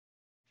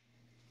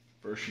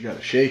First you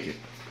gotta shake it,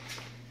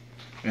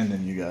 and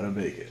then you gotta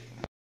bake it.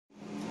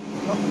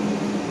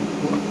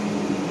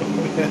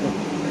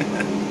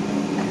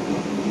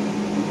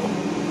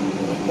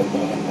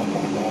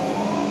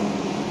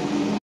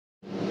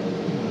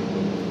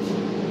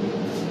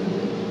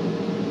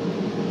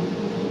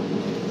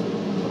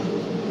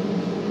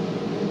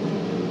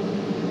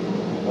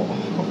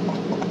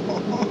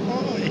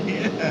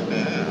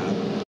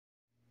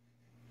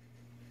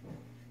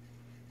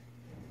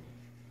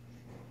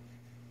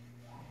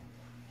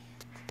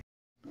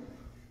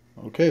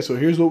 Okay, so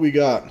here's what we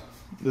got.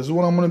 This is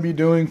what I'm going to be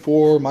doing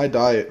for my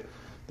diet.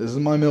 This is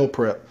my meal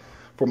prep.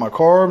 For my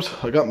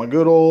carbs, I got my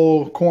good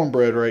old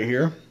cornbread right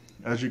here.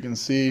 As you can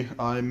see,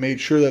 I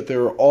made sure that they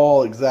were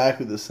all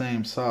exactly the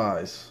same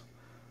size.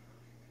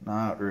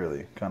 Not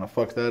really. Kind of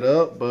fucked that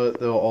up, but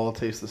they'll all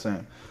taste the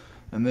same.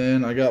 And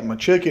then I got my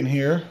chicken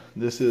here.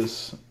 This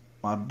is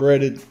my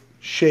breaded,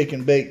 shake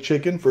and bake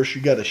chicken. First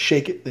you got to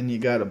shake it, then you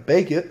got to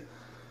bake it.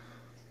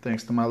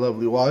 Thanks to my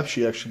lovely wife,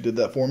 she actually did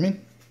that for me.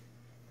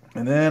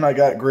 And then I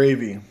got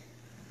gravy.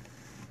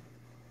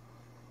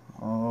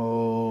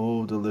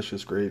 Oh,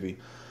 delicious gravy.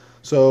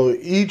 So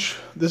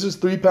this is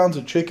 3 pounds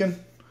of chicken.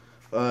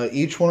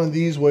 Each one of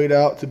these weighed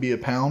out to be a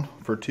pound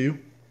for 2.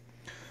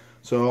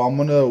 So I'm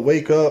going to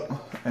wake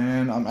up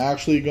and I'm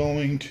actually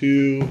going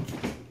to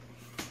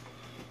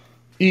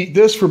eat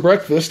this for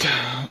breakfast.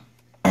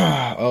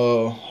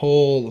 A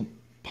whole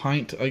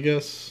pint, I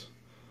guess.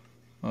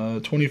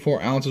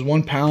 24 ounces,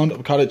 1 pound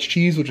of cottage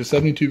cheese, which is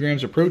 72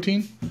 grams of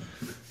protein.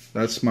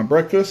 That's my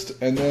breakfast.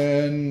 And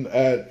then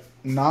at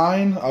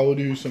 9, I will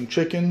do some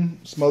chicken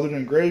smothered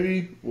in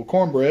gravy with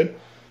cornbread.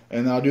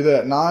 And I'll do that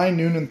at 9,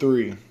 noon, and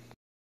 3.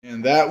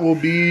 And that will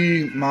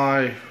be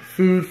my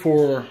food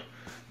for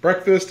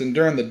breakfast and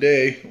during the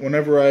day.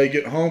 Whenever I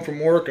get home from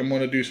work, I'm going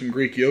to do some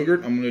Greek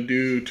yogurt. I'm going to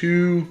do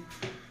two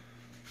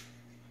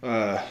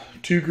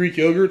Greek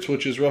yogurts,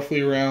 which is roughly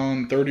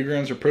around 30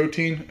 grams of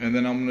protein. And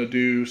then I'm going to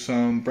do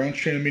some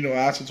branched-chain amino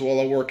acids while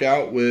I work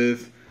out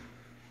with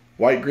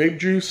white grape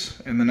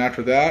juice, and then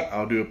after that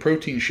I'll do a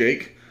protein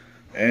shake,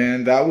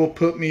 and that will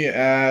put me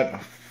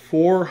at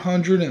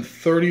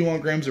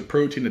 431 grams of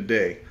protein a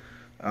day.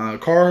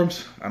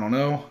 Carbs, I don't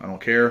know, I don't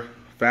care.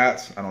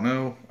 Fats, I don't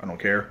know, I don't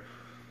care.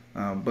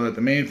 But the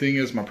main thing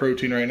is my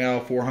protein right now,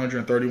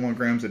 431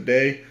 grams a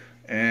day,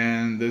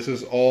 and this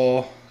is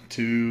all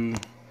to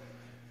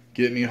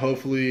get me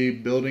hopefully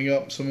building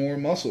up some more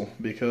muscle,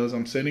 because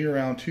I'm sitting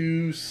around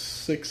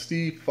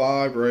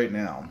 265 right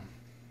now.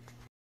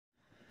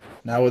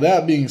 Now, with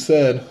that being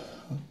said,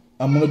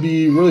 I'm going to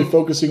be really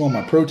focusing on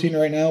my protein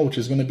right now, which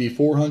is going to be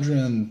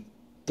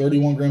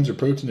 431 grams of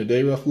protein a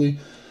day, roughly.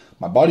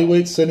 My body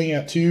weight's sitting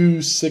at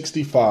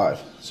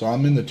 265. So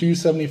I'm in the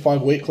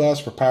 275 weight class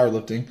for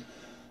powerlifting.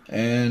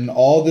 And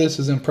all this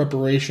is in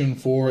preparation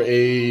for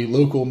a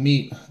local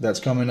meet that's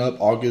coming up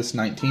August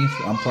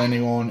 19th. I'm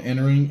planning on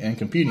entering and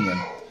competing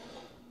in.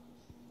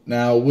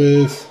 Now,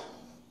 with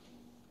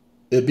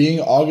it being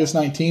August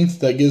 19th,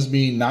 that gives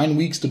me 9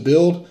 weeks to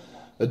build.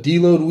 A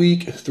deload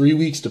week, 3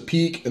 weeks to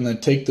peak, and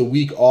then take the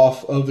week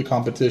off of the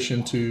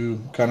competition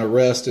to kind of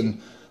rest and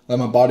let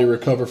my body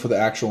recover for the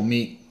actual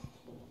meet.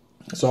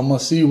 So I'm going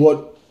to see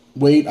what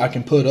weight I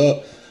can put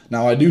up.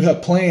 Now, I do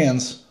have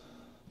plans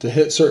to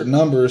hit certain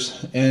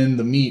numbers in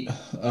the meet.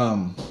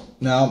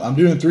 Now, I'm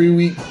doing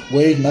 3-week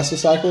wave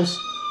mesocycles.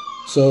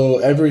 So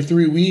every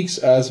 3 weeks,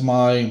 as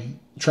my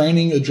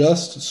training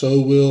adjusts, so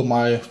will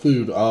my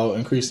food. I'll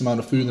increase the amount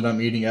of food that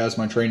I'm eating as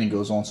my training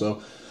goes on.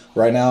 So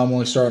right now, I'm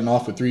only starting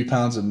off with 3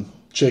 pounds of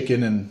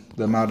chicken and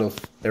the amount of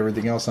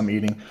everything else I'm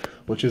eating,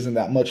 which isn't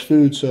that much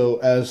food. So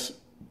as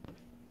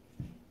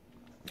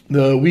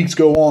the weeks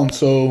go on, as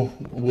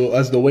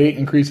the weight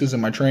increases in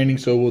my training,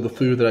 so will the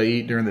food that I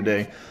eat during the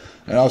day.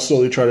 And I'll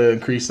slowly try to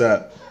increase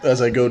that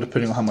as I go,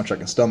 depending on how much I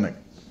can stomach.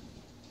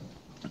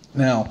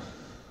 Now,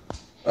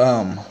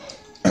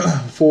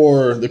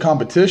 for the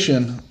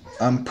competition,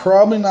 I'm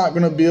probably not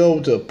going to be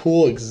able to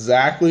pull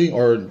exactly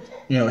or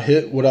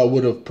hit what I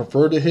would have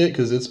preferred to hit,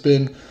 because it's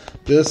been,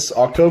 this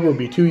October will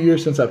be 2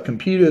 years since I've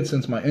competed,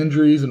 since my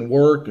injuries and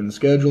work and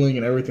scheduling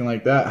and everything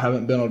like that. I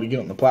haven't been able to get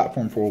on the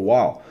platform for a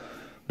while.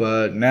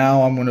 But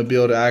now I'm going to be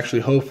able to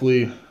actually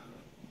hopefully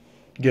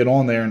get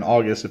on there in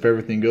August if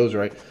everything goes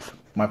right.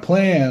 My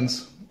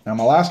plans, now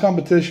my last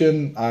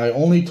competition, I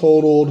only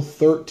totaled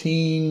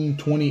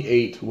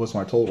 1328 was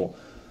my total.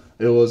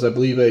 It was, I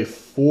believe, a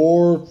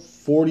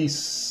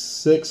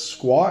 446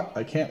 squat.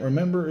 I can't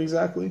remember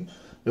exactly.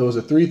 It was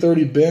a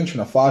 330 bench and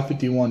a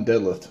 551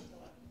 deadlift.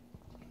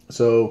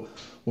 So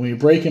when we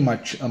break in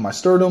my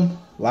sternum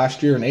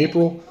last year in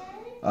April,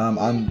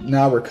 I'm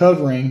now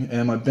recovering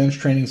and my bench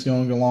training is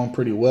going along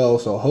pretty well.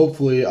 So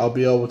hopefully I'll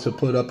be able to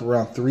put up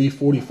around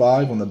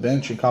 345 on the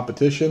bench in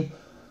competition.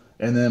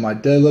 And then my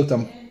deadlift,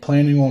 I'm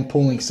planning on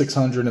pulling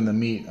 600 in the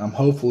meet.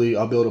 Hopefully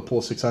I'll be able to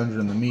pull 600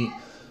 in the meet.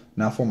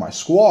 Now for my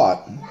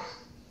squat,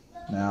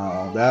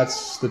 now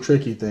that's the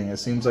tricky thing. It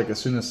seems like as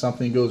soon as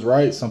something goes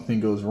right, something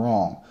goes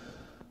wrong.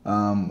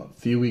 A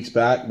few weeks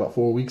back, about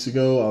 4 weeks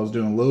ago, I was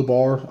doing low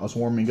bar. I was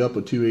warming up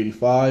with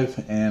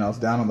 285 and I was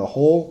down in the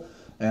hole.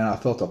 and I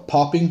felt a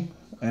popping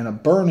and a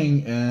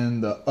burning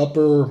in the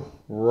upper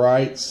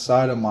right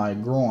side of my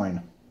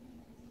groin,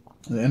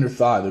 the inner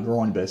thigh, the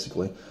groin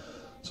basically.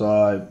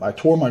 So I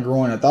tore my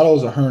groin. I thought it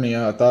was a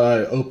hernia. I thought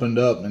I opened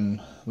up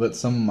and let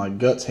some of my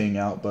guts hang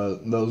out,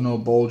 but there was no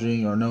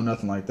bulging or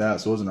nothing like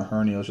that. So it wasn't a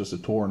hernia. It was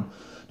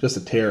just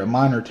a tear, a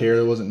minor tear.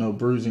 There wasn't no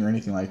bruising or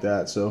anything like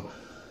that. So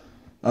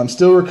I'm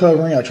still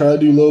recovering. I tried to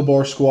do low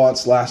bar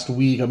squats last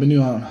week. I've been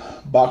doing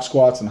box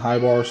squats and high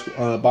bar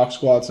box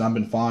squats, and I've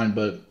been fine,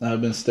 but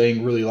I've been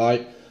staying really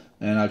light.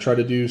 And I tried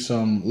to do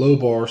some low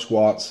bar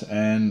squats,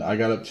 and I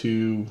got up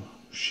to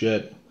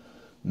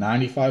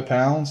 95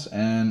 pounds,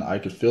 and I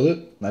could feel it.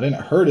 I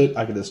didn't hurt it.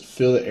 I could just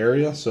feel the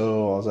area.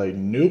 So I was like,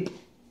 nope.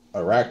 I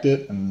racked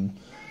it and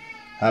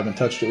haven't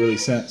touched it really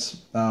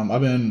since.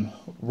 I've been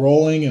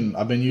rolling, and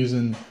I've been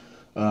using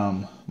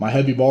my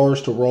heavy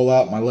bars to roll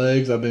out my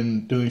legs. I've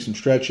been doing some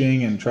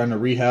stretching and trying to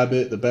rehab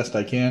it the best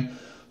I can.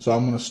 So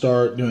I'm going to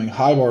start doing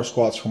high bar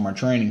squats for my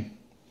training.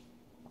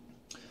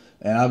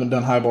 And I haven't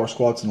done high bar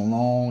squats in a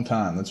long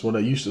time. That's what I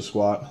used to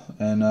squat.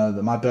 And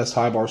my best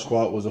high bar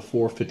squat was a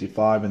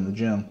 455 in the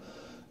gym.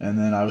 And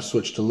then I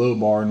switched to low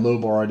bar. And low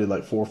bar I did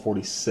like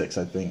 446,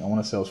 I think. I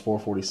want to say it was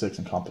 446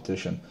 in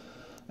competition.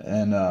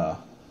 And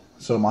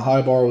so my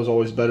high bar was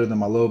always better than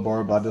my low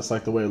bar, but I just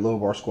like the way a low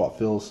bar squat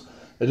feels.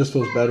 It just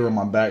feels better on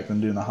my back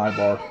than doing the high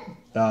bar.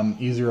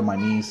 Easier on my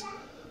knees.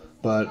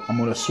 But I'm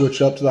going to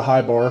switch up to the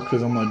high bar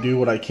because I'm going to do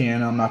what I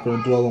can. I'm not going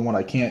to dwell on what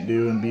I can't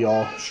do and be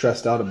all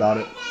stressed out about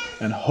it.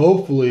 And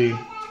hopefully,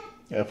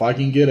 if I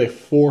can get a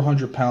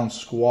 400-pound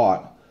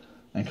squat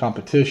in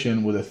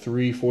competition with a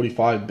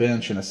 345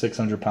 bench and a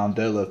 600-pound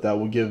deadlift, that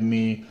will give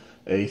me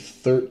a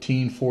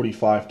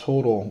 1345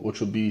 total, which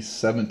would be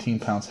 17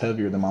 pounds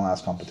heavier than my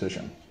last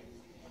competition.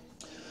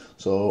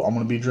 So I'm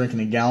going to be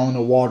drinking a gallon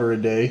of water a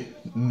day,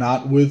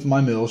 not with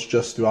my meals,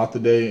 just throughout the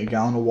day, a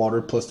gallon of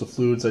water plus the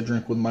fluids I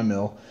drink with my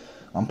meal.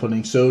 I'm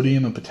putting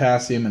sodium and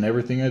potassium in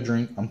everything I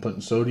drink. I'm putting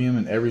sodium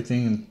in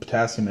everything and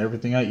potassium in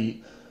everything I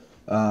eat.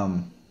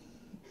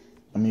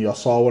 Y'all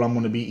saw what I'm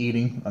going to be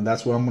eating, and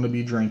that's what I'm going to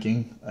be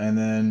drinking. And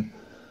then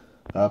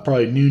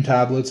probably noon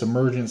tablets,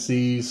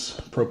 emergencies,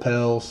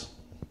 Propels,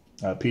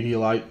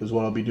 Pedialyte is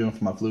what I'll be doing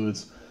for my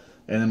fluids.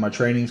 And then my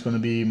training is going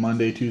to be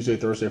Monday, Tuesday,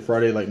 Thursday,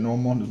 Friday like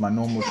normal. Is my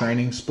normal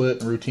training split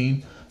and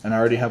routine. And I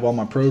already have all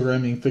my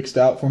programming fixed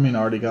out for me, and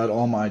I already got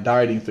all my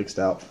dieting fixed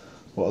out.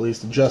 Well, at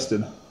least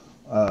adjusted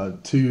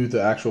to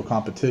the actual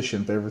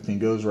competition if everything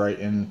goes right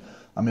and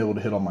I'm able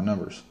to hit all my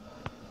numbers.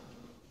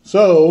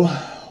 So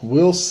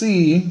we'll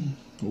see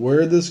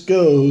where this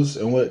goes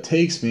and what it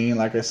takes me. And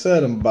like I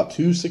said, I'm about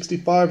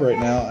 265 right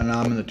now, and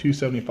I'm in the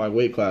 275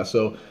 weight class.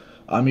 So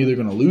I'm either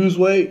going to lose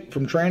weight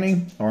from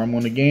training or I'm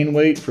going to gain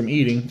weight from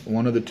eating,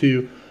 one of the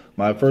two.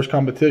 My first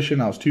competition,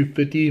 I was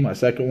 250. My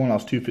second one, I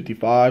was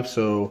 255.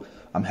 So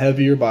I'm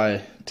heavier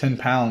by 10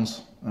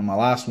 pounds in my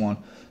last one.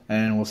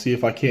 And we'll see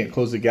if I can't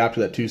close the gap to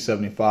that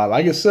 275.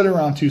 I can sit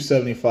around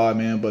 275,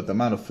 man, but the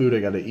amount of food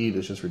I got to eat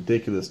is just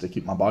ridiculous to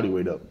keep my body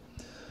weight up.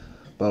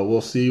 But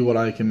we'll see what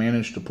I can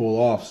manage to pull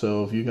off.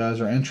 So if you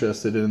guys are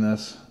interested in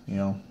this,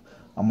 I'm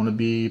going to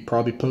be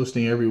probably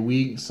posting every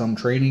week some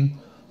training,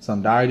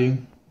 some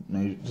dieting,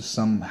 maybe just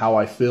some how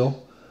I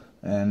feel,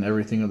 and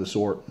everything of the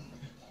sort,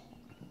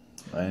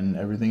 and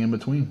everything in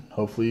between.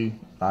 Hopefully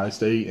I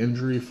stay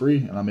injury free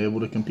and I'm able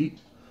to compete.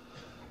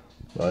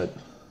 But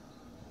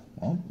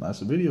well, that's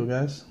the video,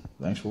 guys.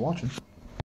 Thanks for watching.